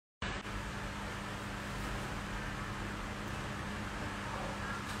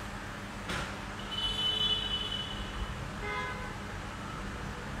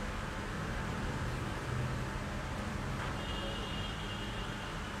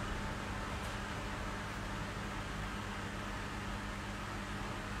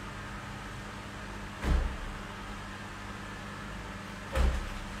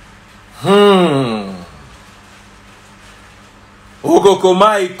Ogoko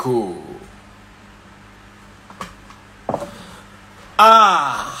Maiko.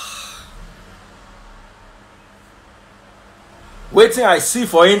 Waiting I see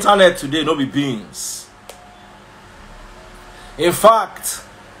for internet today, no be beans. In fact,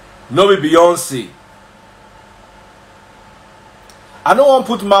 no be Beyonce. I no one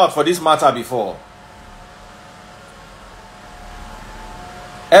put mouth for this matter before.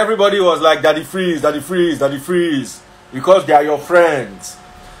 Everybody was like, Daddy freeze, Daddy freeze, Daddy freeze. Because they are your friends.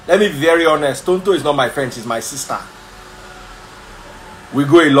 Let me be very honest. Tonto is not my friend, she's my sister. We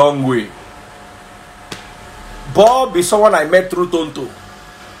go a long way. Bob is someone I met through Tonto.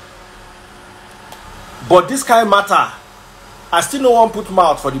 But this kind of matter, I still no one put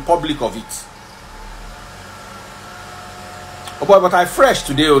mouth for the public of it. Oh boy, but I fresh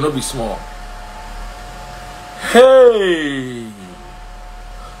today, will not be small. Hey,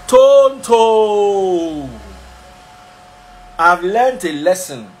 Tonto. I've learned a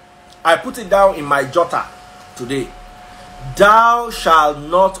lesson. I put it down in my jotter today. Thou shalt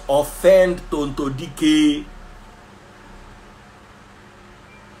not offend Tontodikeh.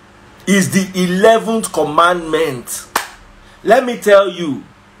 Is the 11th commandment. Let me tell you,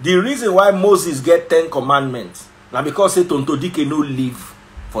 the reason why Moses get 10 commandments, now because say Tontodikeh no live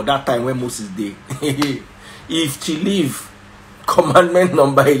for that time when Moses did. If she live, commandment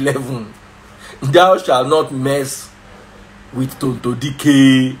number 11, thou shalt not mess with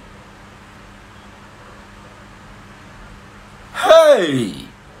Tontodikeh. Hey!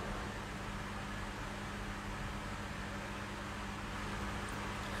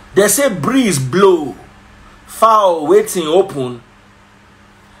 They say breeze blow, fowl waiting open.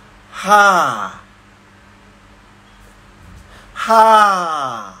 Ha!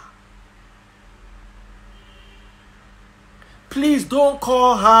 Ha! Please don't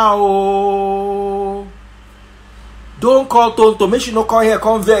call her. Oh. Don't call Tonto. Make sure no call here,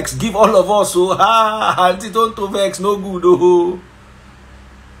 come vex. Give all of us. Oh, ha! Auntie Tonto vex, no good. Oh.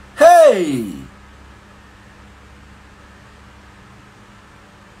 Hey!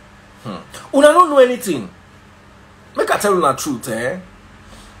 Una don't know anything. Make I tell you the truth, eh?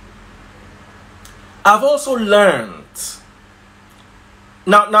 I've also learned.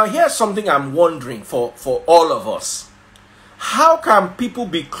 Now here's something I'm wondering for all of us. How can people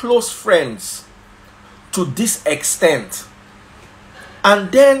be close friends to this extent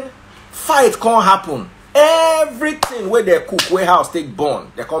and then fight can't happen? Everything where they cook, where house take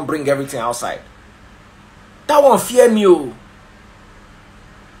burn, they can't bring everything outside. That one fear me. Oh.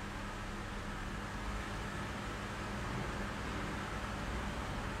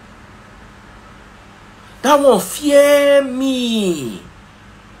 That one fear me.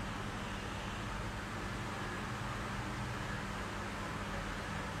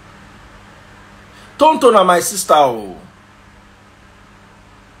 Tonto na my sister. Oh.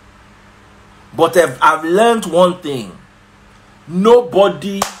 But I've learned one thing.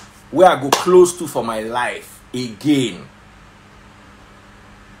 Nobody where I go close to for my life again.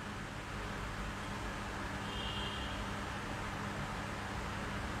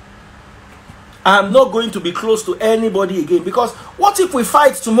 I'm not going to be close to anybody again, because what if we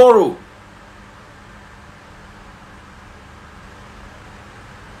fight tomorrow?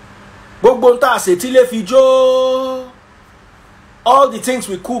 All the things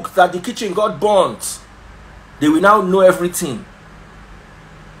we cooked that the kitchen got burnt, they will now know everything.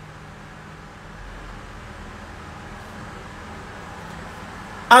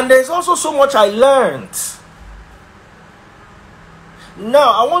 And there's also so much I learned.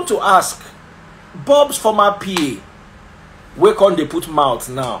 Now I want to ask Bob's former PA, where can they put mouth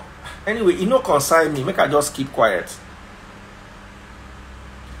now? Anyway, it no concern me. Make I just keep quiet.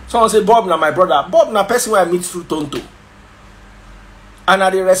 Someone say Bob na my brother. Bob na person where I meet through Tonto. And I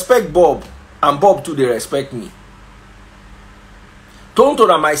dey respect Bob, and Bob too they respect me. Tonto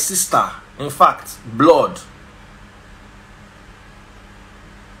na my sister. In fact, blood.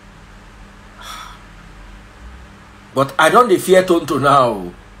 But I don't fear Tonto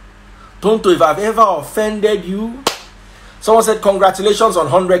now. Tonto, if I've ever offended you, someone said congratulations on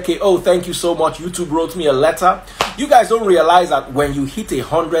 100K. Oh, thank you so much. YouTube wrote me a letter. You guys don't realize that when you hit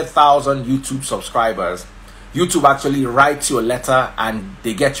 100,000 YouTube subscribers, YouTube actually writes you a letter and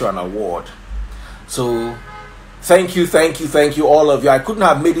they get you an award. So thank you all of you. I couldn't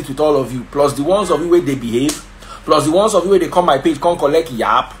have made it with all of you, plus the ones of you where they behave, plus the ones of you where they come my page, come collect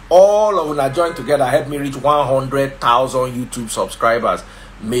yap. All of them join together, help me reach 100,000 YouTube subscribers.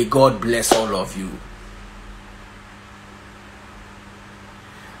 May God bless all of you.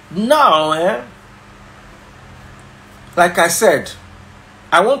 Now, like I said,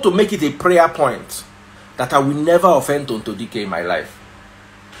 I want to make it a prayer point that I will never offend Tonto Dikeh in my life.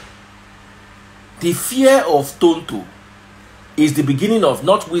 The fear of Tonto is the beginning of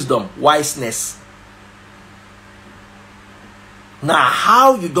not wisdom, wiseness. Now,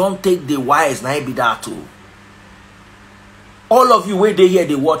 how you don't take the wise, now be that too. All of you wait there here,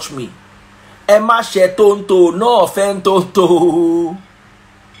 they watch me. Emma share Tonto, no offend Tonto.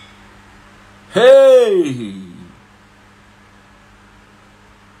 Hey.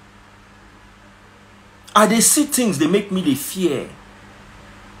 I they see things, they make me the fear.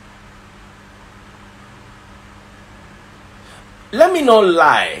 Let me not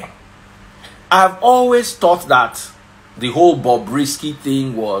lie. I've always thought that the whole Bobrisky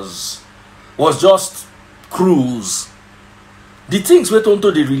thing was just cruise. The things where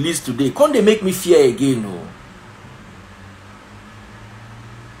Tonto they released today, can't they make me fear again? No?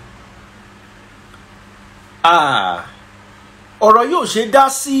 Oroyo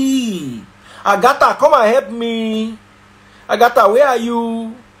Shedasi. Agatha, come and help me. Agatha, where are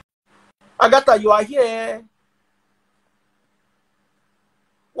you? Agatha, you are here.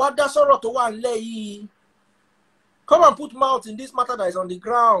 What does sorrow to one lay? Come and put mouth in this matter that is on the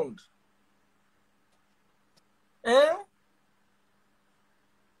ground. Eh?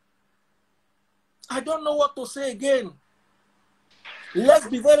 I don't know what to say again. Let's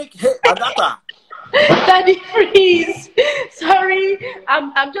be very... Hey, Agatha. Daddy, freeze. Sorry,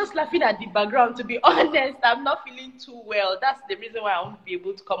 I'm just laughing at the background. To be honest, I'm not feeling too well. That's the reason why I won't be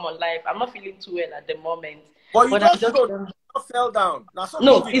able to come on live. I'm not feeling too well at the moment. But you just fell down.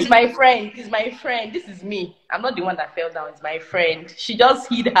 No, it's my friend. It's my friend. This is me. I'm not the one that fell down. It's my friend. She just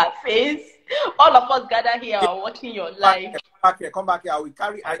hid her face. All of us gather here are watching your live. Come back here. I will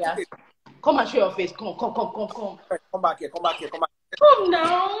carry. Come and show your face. Come. Come back here. Come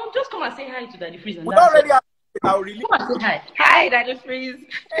now. Just come and say hi to Daddy Freeze. We already have. I'll really come and say hi. Hi, Daddy Freeze.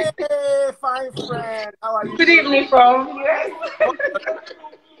 Hey, fine friend. How are you? Good evening from US.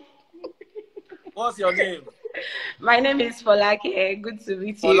 What's your name? My name is Folake. Good to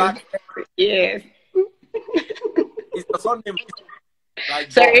meet Folake. You. Yes. It's the son name.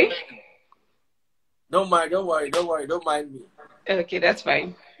 Like sorry? God. Don't mind me. Okay, that's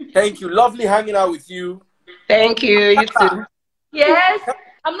fine. Thank you. Lovely hanging out with you. Thank you. You too. Yes.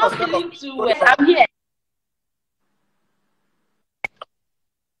 I'm not feeling too well. I'm here.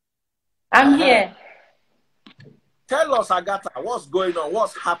 I'm here. Tell us, Agatha, what's going on?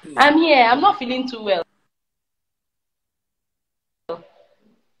 What's happening? I'm here. I'm not feeling too well.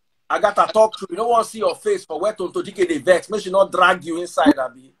 Agatha, talk to you. You don't want to see your face for where Tontodikeh Dey vex. Make sure not drag you inside,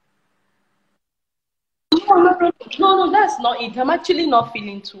 Abby. No, that's not it. I'm actually not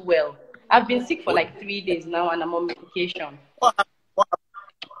feeling too well. I've been sick for like 3 days now and I'm on medication. What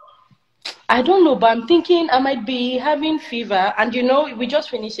I don't know, but I'm thinking I might be having fever. And you know, we just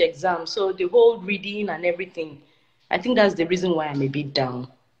finished exam, so the whole reading and everything. I think that's the reason why I'm a bit down.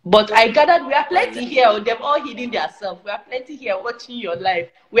 But I gathered we are plenty here. They've all hidden themselves. We are plenty here watching your live.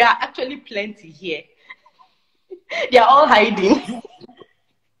 We are actually plenty here. They are all hiding.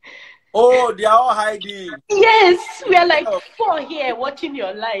 Oh, they are all hiding. Yes, we are like 4 here watching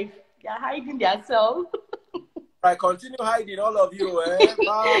your live. They are hiding themselves. I continue hiding, all of you. Eh?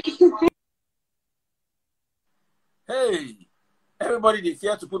 Hey, everybody they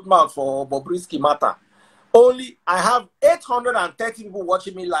fear to put mouth for Bobrisky matter. Only I have 830 people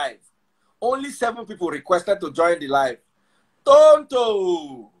watching me live. Only 7 people requested to join the live.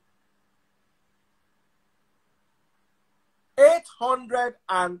 Tonto.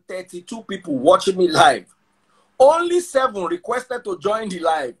 832 people watching me live. Only 7 requested to join the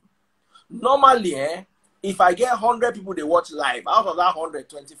live. Normally, if I get 100 people they watch live, out of that 100,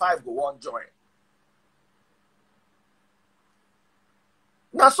 25 go on join.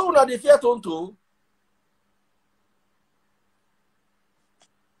 Now, so now they fear Tonto.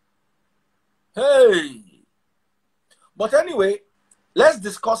 Hey. But anyway, let's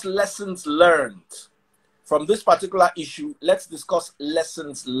discuss lessons learned. From this particular issue, let's discuss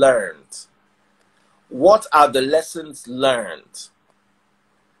lessons learned. What are the lessons learned?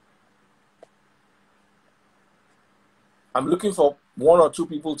 I'm looking for 1 or 2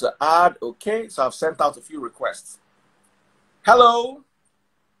 people to add. Okay, so I've sent out a few requests. Hello?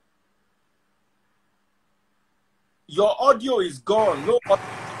 Your audio is gone. No.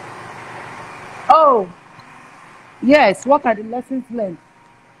 Oh, yes. What are the lessons learned?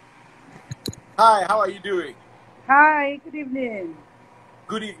 Hi, how are you doing? Hi, good evening.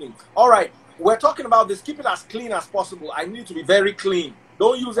 Good evening. All right, we're talking about this. Keep it as clean as possible. I need to be very clean.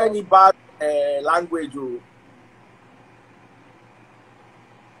 Don't use any bad language.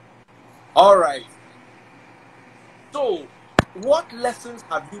 All right. So, what lessons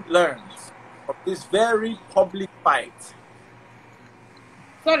have you learned from this very public fight?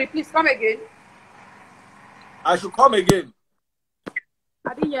 Sorry, please come again. I should come again.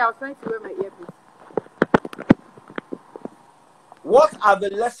 I didn't hear. I was trying to wear my earpiece. What are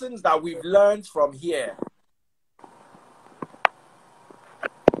the lessons that we've learned from here?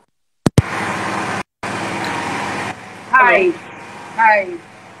 Hi. Hello. Hi.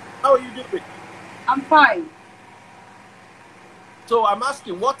 How are you doing? I'm fine. So I'm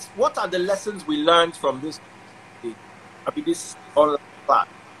asking, what are the lessons we learned from this online class?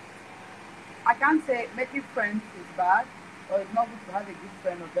 I can't say making friends is bad or it's not good to have a good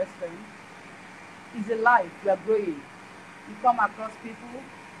friend or best friend. It's a life. We are growing. You come across people,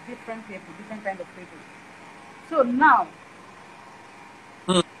 different kind of people. So now,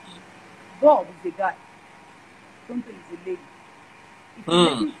 Bob is a guy. Tonto is a lady. If you're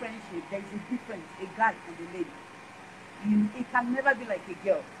making friendship, there is a difference, a guy and a lady. It can never be like a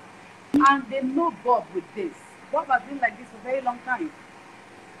girl. And they know Bob with this. Bob has been like this for a very long time.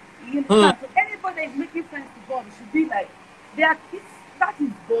 You understand? So anybody that is making friends to Bob should be like, that is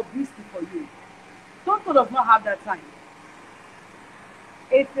Bobrisky for you. Tonto does not have that time.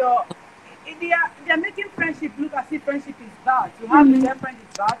 If they are making friendship look as if friendship is bad, to have a girlfriend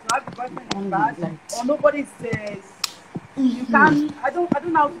is bad, to have a boyfriend is bad, or nobody says you can't. I don't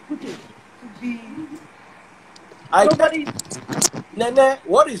know how to put it. To be nobody. Nene,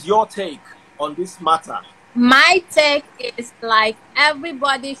 what is your take on this matter? My take is like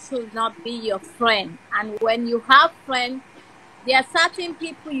everybody should not be your friend, and when you have friends, there are certain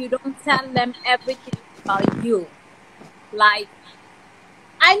people you don't tell them everything about you. Like,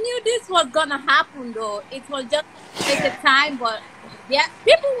 I knew this was gonna happen though. It was just take a time, but yeah,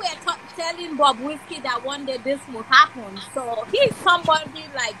 people were telling Bobrisky that one day this will happen. So he's somebody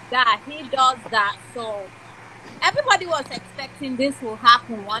like that. He does that. So everybody was expecting this will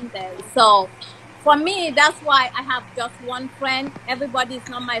happen one day. So for me, that's why I have just one friend. Everybody is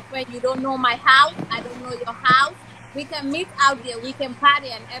not my friend. You don't know my house. I don't know your house. We can meet out there. We can party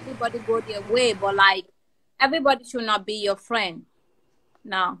and everybody go their way. But like, everybody should not be your friend.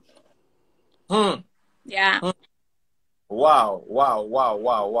 No. Yeah. Wow.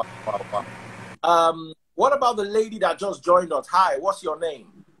 What about the lady that just joined us? Hi, what's your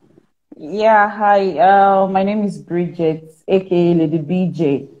name? Yeah, hi. My name is Bridget, aka Lady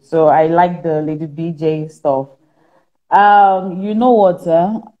BJ. So I like the Lady BJ stuff. You know what?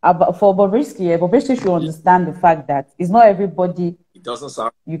 For Bobrisky, Bobrisky should understand the fact that it's not everybody. It doesn't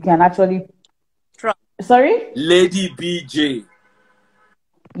sound. You can actually. Sorry. Lady BJ.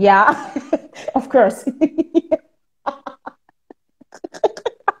 Yeah, of course.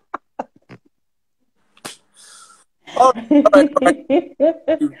 All right.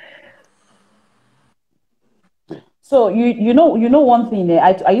 So you know one thing.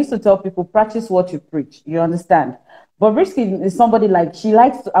 I used to tell people, practice what you preach. You understand? Bobrisky is somebody like, she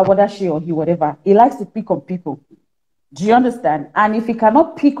likes to, whether she or he, whatever, he likes to pick on people. Do you understand? And if he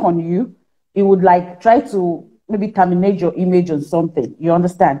cannot pick on you, he would like try to maybe terminate your image or something. You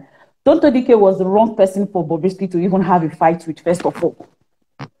understand? Tontodikeh was the wrong person for Bobrisky to even have a fight with, first of all.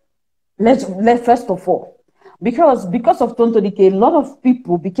 Let's first of all. Because of Tontodikeh, a lot of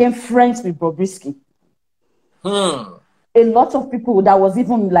people became friends with Bobrisky. A lot of people that was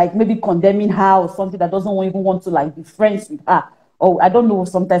even like maybe condemning her or something, that doesn't even want to like be friends with her. Or I don't know,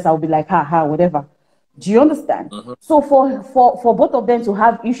 sometimes I'll be like, ha, whatever. Do you understand? So for both of them to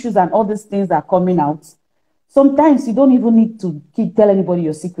have issues and all these things that are coming out, sometimes you don't even need to tell anybody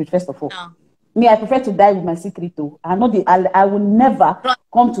your secret, first of all. No. Me, I prefer to die with my secret too. I will never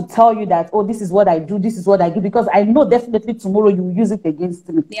come to tell you that, oh, this is what I do, this is what I do, because I know definitely tomorrow you will use it against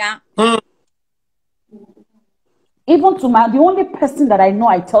me. Yeah. Even to the only person that I know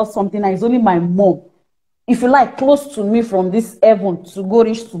I tell something is only my mom. If you like, close to me from this heaven to go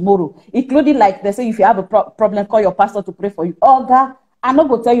reach tomorrow, including like they say, if you have a problem, call your pastor to pray for you. Oh God, I'm not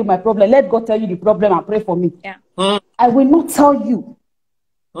going to tell you my problem. Let God tell you the problem and pray for me. Yeah. I will not tell you.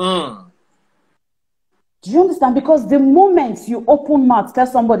 Do you understand? Because the moment you open mouth, tell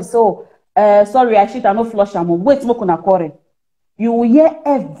somebody, so sorry, I shit, I no flush, I'm wait, you will hear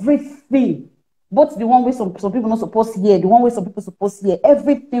everything. Both the one way some people not supposed to hear, the one way some people supposed to hear,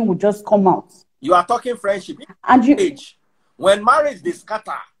 everything will just come out. You are talking friendship. And you age. When marriage they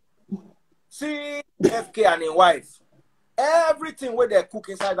scatter, see FK and his wife, everything where they cook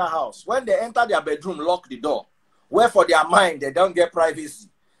inside the house, when they enter their bedroom, lock the door. Where for their mind, they don't get privacy.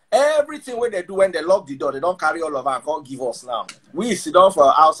 Everything where they do when they lock the door, they don't carry all of our and can't give us now. We sit down for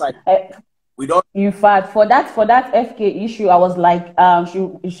outside. We don't. In fact, for that FK issue, I was like,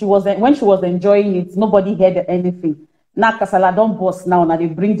 she wasn't, when she was enjoying it, nobody heard anything. Now Kasala don't boss now. Now they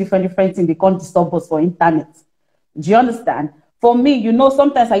bring different things. They can't disturb us for internet. Do you understand? For me, you know,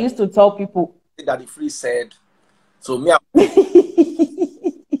 sometimes I used to tell people that the free said. So me.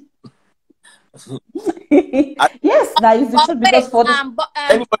 Yes, that is the truth because for the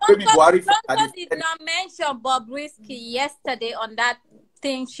Tonto did not mention Bobrisky yesterday on that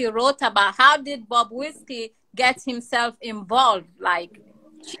thing she wrote about. How did Bobrisky get himself involved? Like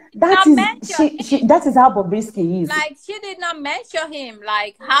that is how Bobrisky is. Like she did not mention him.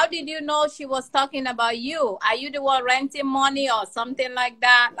 Like, how did you know she was talking about you? Are you the one renting money or something like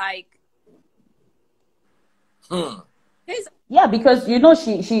that? Like, yeah, because you know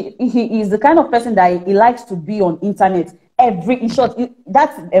he is the kind of person that he likes to be on internet in short.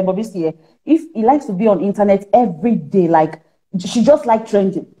 That's Bobrisky. If he likes to be on internet every day, like she just like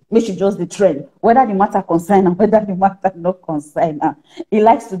trending. Maybe she just the trend, whether the matter concern and whether the matter not concern. He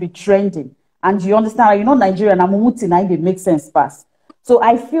likes to be trending, and you understand. You know, Nigeria and Amumuti now they make sense pass. So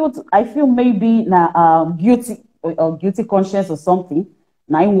I feel maybe guilty or guilty conscience or something.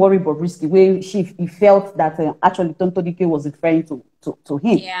 Now I worry Bobrisky where he felt that actually Tontodikeh was referring to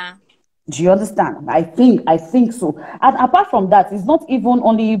him. Yeah. Do you understand? I think so. And apart from that, it's not even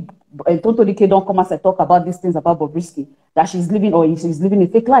only Tontodikeh don't come as I talk about these things about Bobrisky that she's living a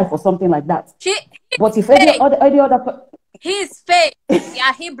fake life or something like that. But if any other he's fake.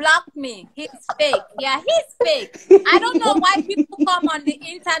 Yeah, he blocked me. He's fake. Yeah, he's fake. I don't know why people come on the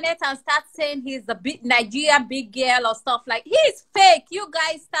internet and start saying he's the big Nigeria big girl or stuff like. He's fake. You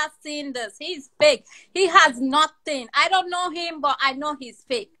guys start seeing this. He's fake. He has nothing. I don't know him, but I know he's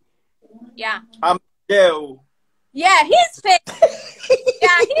fake. Yeah. I'm there. Yeah, he's fake.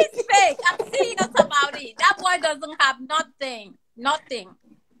 Yeah, he's fake. I'm serious about it. That boy doesn't have nothing. Nothing.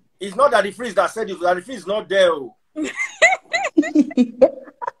 It's not that the freeze that said it. That the freeze is not there.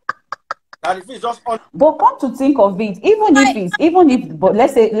 That the freeze just on. But come to think of it, but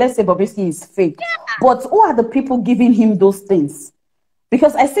let's say Bobrisky is fake. Yeah. But who are the people giving him those things?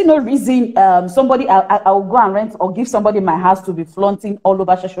 Because I see no reason somebody I'll go and rent or give somebody my house to be flaunting all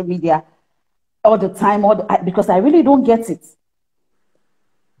over social media all the time, because I really don't get it.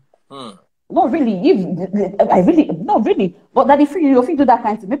 Not really. Not really. But that if you do that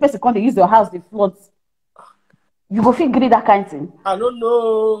kind of thing, maybe person can't use your house, they flaunt. You go feel that kind of thing. I don't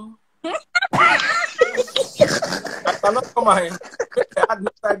know. I cannot come and add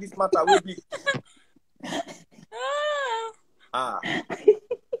inside this matter will be. I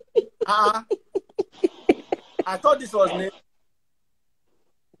thought this was name.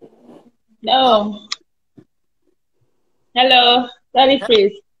 No. Hello. Sorry,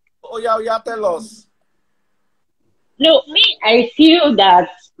 please. Oh yeah, tell us. No, me, I feel that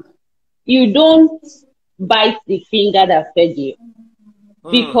you don't bite the finger that fed you.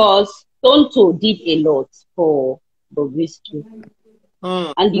 Because Tonto did a lot for Bobrisky.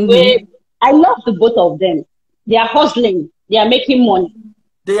 And the way I love the both of them. They are hustling, they are making money.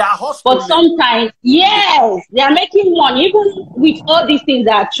 They are hustling. But sometimes, yes, they are making money. Even with all these things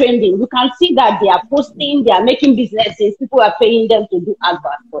that are trending, you can see that they are posting, they are making businesses, people are paying them to do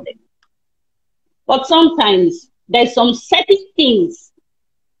adverts for them. But sometimes there's some certain things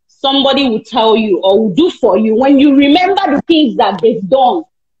somebody will tell you or will do for you. When you remember the things that they've done,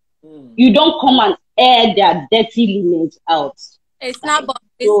 you don't come and air their dirty lineage out. It's not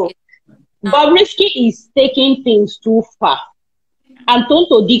Bobrisky. So, Bobrisky is taking things too far. And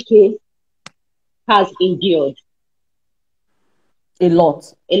Tontodikeh has endured. A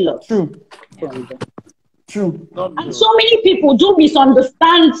lot. True. True. And so many people do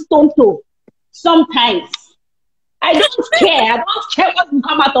misunderstand Tonto sometimes. I don't care. I don't care what will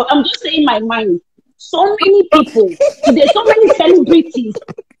come out of. I'm just saying my mind. So many people, there's so many celebrities,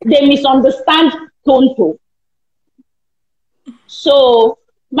 they misunderstand Tonto. So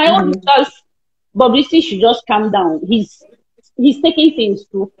my own because Bobrisky should just calm down. He's taking things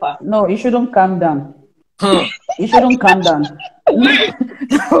too far. No, he shouldn't calm down. He shouldn't calm down.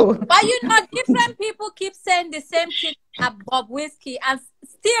 But you know, different people keep saying the same thing about Bobrisky, and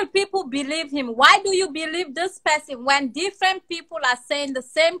still people believe him. Why do you believe this person when different people are saying the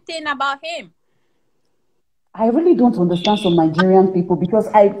same thing about him? I really don't understand some Nigerian people because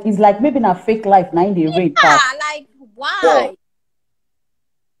it's like maybe in a fake life now in the rain. Like why? Well,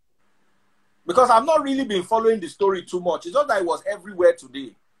 because I've not really been following the story too much. It's not that it was everywhere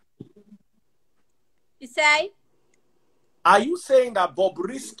today. You say? Are you saying that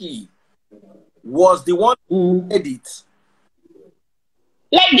Bobrisky was the one who did it?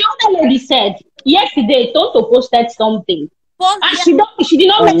 Like the other lady said, yesterday, Tonto posted something. And she did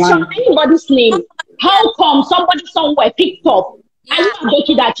not mention anybody's name. How come somebody somewhere picked up? Are you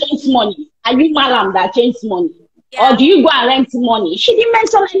Adoki that changed money? Are you Malam that changed money? Or do you go and rent money? She didn't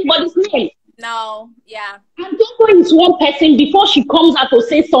mention anybody's name. No, yeah. And Tonto is one person, before she comes out to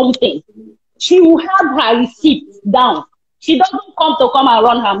say something, she will have her receipt down. She doesn't come and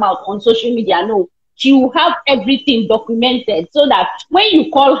run her mouth on social media, no. She will have everything documented so that when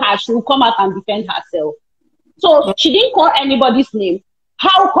you call her, she will come out and defend herself. So she didn't call anybody's name.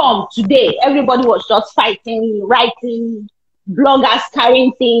 How come today everybody was just fighting, writing, bloggers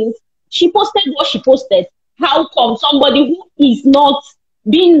carrying things? She posted what she posted. How come somebody who is not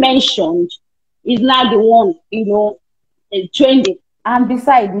being mentioned is not the one, trending? And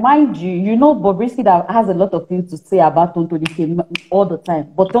besides, mind you, Bobrisky that has a lot of things to say about Tontodikeh all the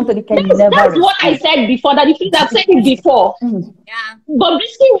time. But Tontodikeh never That's what I said before, that if I've said it before. Yeah.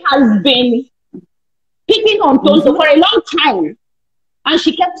 Bobrisky has been picking on Tonto for a long time. And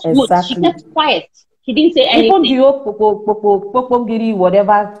she kept she kept quiet. She didn't say anything. Even the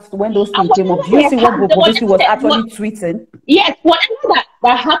whatever, when those things came up, do you see what Bobrisky was actually tweeting? Yes, whatever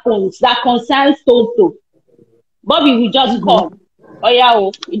that happens that concerns Tonto, Bobby will just call. Oh yeah,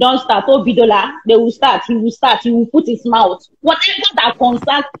 you don't start. Oh, Bidola, they will start. He will start. He will put his mouth. Whatever that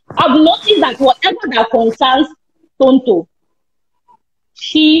concerns, I've noticed that whatever that concerns Tonto,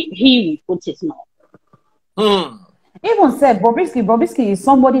 he will put his mouth. Even said Bobrisky is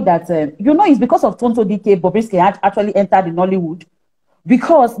somebody that it's because of Tontodikeh Bobrisky actually entered in Nollywood,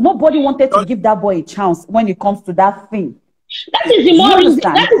 because nobody wanted to give that boy a chance when it comes to that thing. That is the more reason.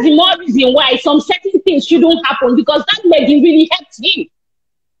 That is the more reason why some certain things shouldn't happen, because that lady really helped him.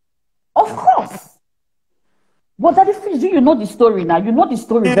 Of course. But that is, do you know the story now? You know the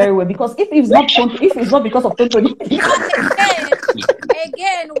story very well, because if it's not because of Tontodikeh.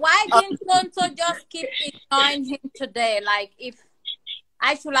 Again, why didn't Tonto just keep ignoring him today? Like, if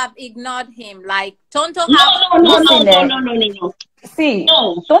I should have ignored him, like Tonto. No. See,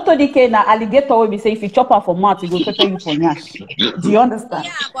 Tontodikeh na alligator will be say if you chop her for mouth, it will pepper you for nyash. Do you understand?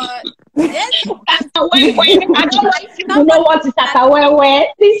 Yeah, but this I don't know if you know what is Tatawewe.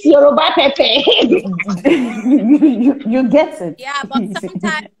 This Yoruba pepper. you get it. Yeah, but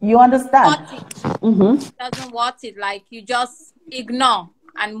sometimes you understand. Doesn't want it. Like, you just ignore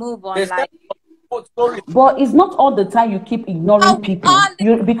and move on. But it's not all the time you keep ignoring people.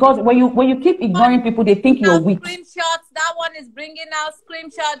 Because when you keep ignoring people, they think you're weak. Screenshots. That one is bringing out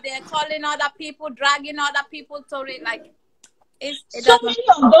screenshots. They're calling other people, dragging other people to it. Like, so many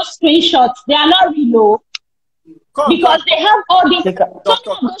of those screenshots, they are not real, because they have all these. Some of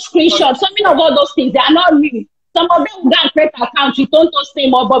those screenshots, some of all those things, they are not real. Some of them will go and create accounts with Tonto's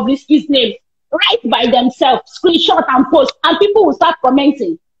name or Bobrisky's name, right by themselves, screenshot and post, and people will start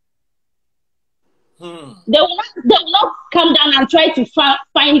commenting. They will not come down and try to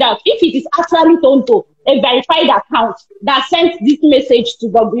find out if it is actually Tonto, a verified account that sent this message to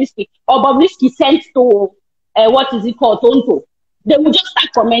Bobrisky, or Bobrisky sent to Tonto. They will just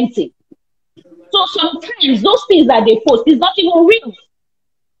start commenting. So sometimes those things that they post is not even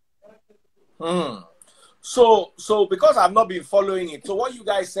real. So because I've not been following it, so what you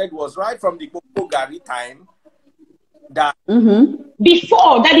guys said was right from the Popo Gari time that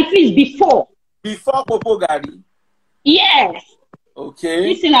before that, it is before Popo Gari. Yes.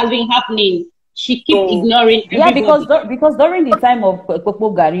 Okay. This thing has been happening. She keeps ignoring everybody. Yeah, because during the time of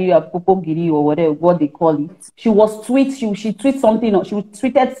Popo Gari or Popo Giri or whatever what they call it, she tweeted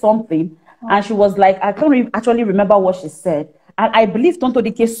something, and she was like, I can't actually remember what she said. And I believe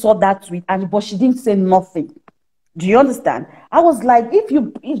Tontodikeh saw that tweet, but she didn't say nothing. Do you understand? I was like,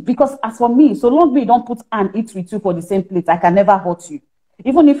 because as for me, so long as you don't put and eat with you for the same plate, I can never hurt you.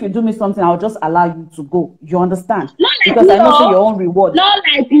 Even if you do me something, I'll just allow you to go. You understand? Because I know your own reward. Not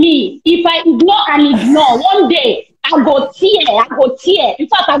like me. If I ignore, one day I go tear. In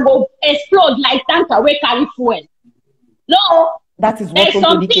fact, I go explode like tanker where carry fuel. No. That is what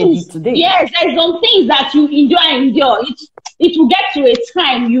Tontodikeh did today. Yes, there's some things that you endure. It will get to a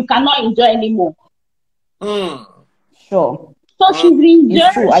time you cannot enjoy anymore. Sure. So she's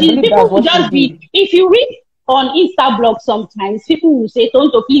enjoying. People will just be. If you read on Insta blog, sometimes people will say,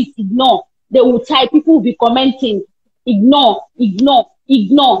 Tonto, please ignore. They will type, people will be commenting, ignore.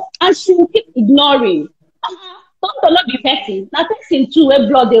 And she will keep ignoring. Tonto not be person. Now person too, where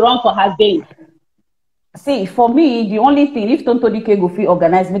blood they run for her vein. See, for me, the only thing, if Tontodikeh go fit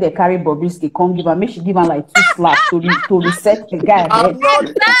organize me, they carry Bobrisky Congo, make she give her like 2 slaps to reset the guy.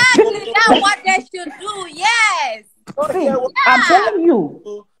 Exactly, that's what they should do. Yes. See, I'm telling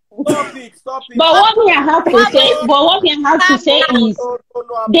you. Stop it. But what we have to say is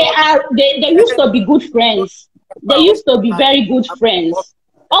they used to be good friends. They used to be very good friends.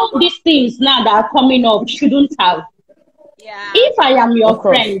 All these things now that are coming up shouldn't have. Yeah. If I am your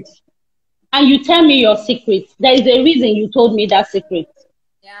friend, and you tell me your secret, there is a reason you told me that secret.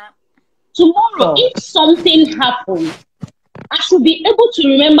 Yeah. Tomorrow, if something happens, I should be able to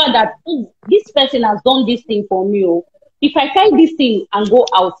remember that, oh, this person has done this thing for me. Oh. If I try this thing and go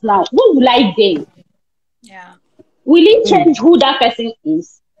out now, what will I gain? Yeah. Will it change who that person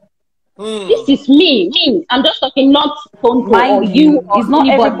is? This is me. I'm just talking, not Tonto or Mind you you, or it's not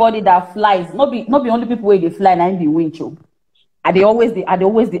anybody. everybody that flies. Not be only people where they fly and be winch. I they always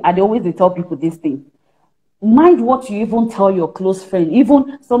tell people this thing. Mind what you even tell your close friend.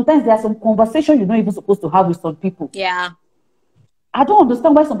 Even sometimes there are some conversations you're not even supposed to have with some people. Yeah. I don't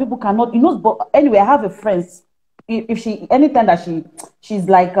understand why some people cannot, but anyway, I have a friend. If she, anytime that she's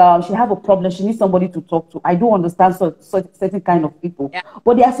like, she have a problem, she needs somebody to talk to. I don't understand certain kind of people. Yeah.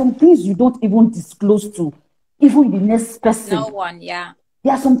 But there are some things you don't even disclose to, even the next person. No one, yeah.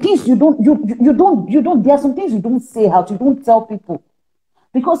 There are some things you don't, there are some things you don't say out, you don't tell people.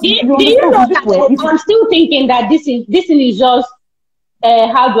 Because do you know that I'm still thinking that this thing is just,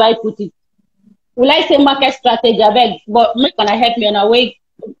 how do I put it? Will I say market strategy? I beg, but make gonna help me on a way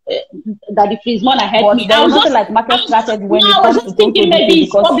that the freeze more help me. There's nothing like market strategy when it comes to Tonto Dikeh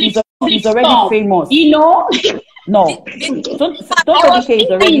because he's already famous. You know? No, Tonto Dikeh is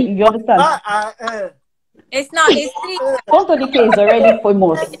already. You understand? It's not. It's Tonto Dikeh is already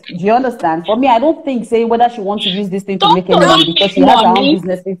famous. Do you understand? For me, I don't think say whether she wants to use this thing to make any money because she has her own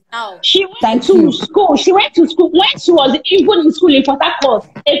businesses. No. She went to school. She went to school when she was even in school in Port Harcourt.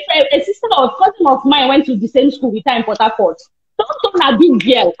 A sister or cousin of mine went to the same school with her in Port Harcourt. Tonto na big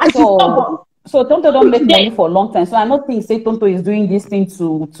girl, and she's stubborn. So Tonto don't make money for a long time. So I don't think say Tonto is doing this thing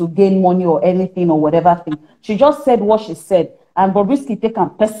to gain money or anything or whatever thing. She just said what she said. And Bobrisky take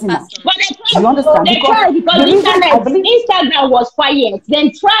them personal. But you understand? They tried because Instagram was quiet.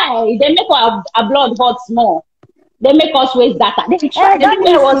 Then try. They make our blood hot more. They make us waste data. They try. That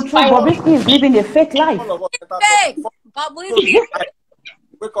was true. Bobrisky is living a fake life. Fake.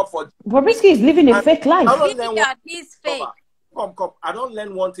 Wake up for Bobrisky is living a fake life. He's fake. Come. I don't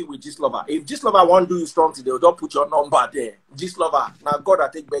learn one thing with Gistlover. If Gistlover won't do you strong today, don't put your number there. Gistlover, now God I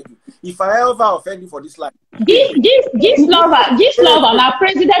take beg you. If I ever offend you for this life. Gistlover, now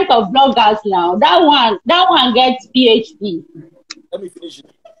president of bloggers now. That one gets PhD. Let me finish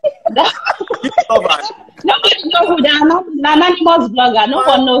it. Nobody knows who that anonymous blogger. No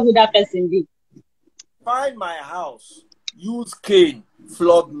one knows who that person is. Find my house. Use cane.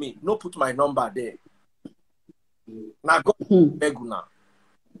 Flog me. No put my number there. Now go beg you now.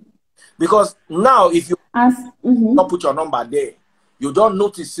 Because now if you not put your number there, you don't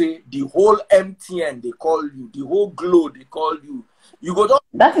notice say the whole MTN they call you, the whole Glow they call you. You go down.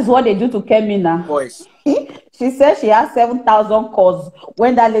 That is what they do to Kemina. Voice. She said she has 7,000 calls.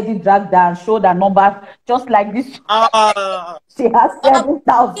 When that lady dragged her and showed her number, just like this, she has 7,000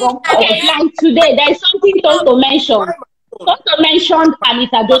 calls. Like today, there is something Tonto mentioned. Tonto mentioned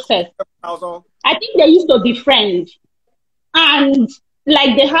Anita Joseph. I think they used to be friends, and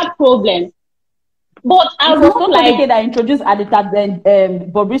like they had problems. But I was not like that introduced Anita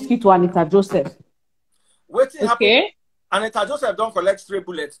Bobrisky to Anita Joseph. Okay. Anita Joseph don't collect stray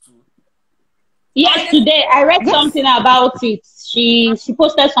bullets too. Yes, today I read something about it. She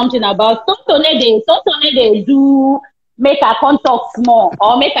posted something about Tontodikeh Dikeh do make her contact small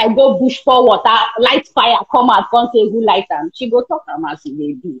or make I go bush for water, light fire, come out, come say who light them. She go talk them as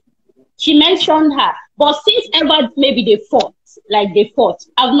they do. She mentioned her, but since ever maybe they fought,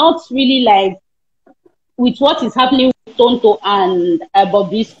 I've not really like with what is happening with Tonto and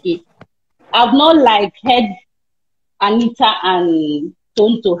Bobrisky. I've not like heard Anita and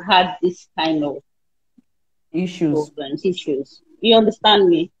Tonto had this kind of issues. You understand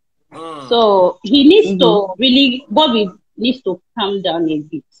me? So he needs to really, Bobby needs to calm down a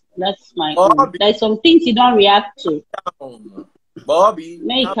bit. That's my own. There's some things you don't react to. Bobby,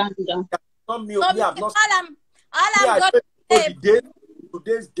 may calm down.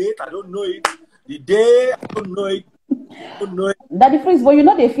 Today's date, I don't know it. The day, I don't know it. That difference, but you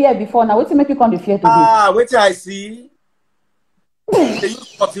know they fear before. Now, what's make you come to fear today? Wait till I see. They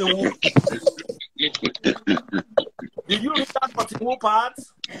use cotton wool. Did you read that cotton wool part?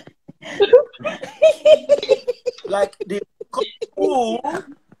 Like the cotton wool.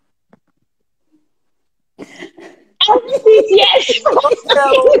 Yes.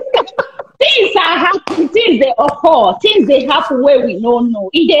 Things are happening. Things they occur. Things they happen where we don't know.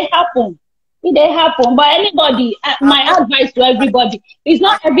 It happen. But anybody, my advice to everybody is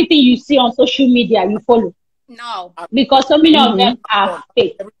not everything you see on social media you follow. No. Because so many of them are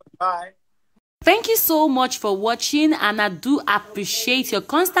fake. Bye. Thank you so much for watching, and I do appreciate your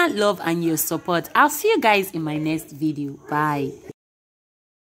constant love and your support. I'll see you guys in my next video. Bye.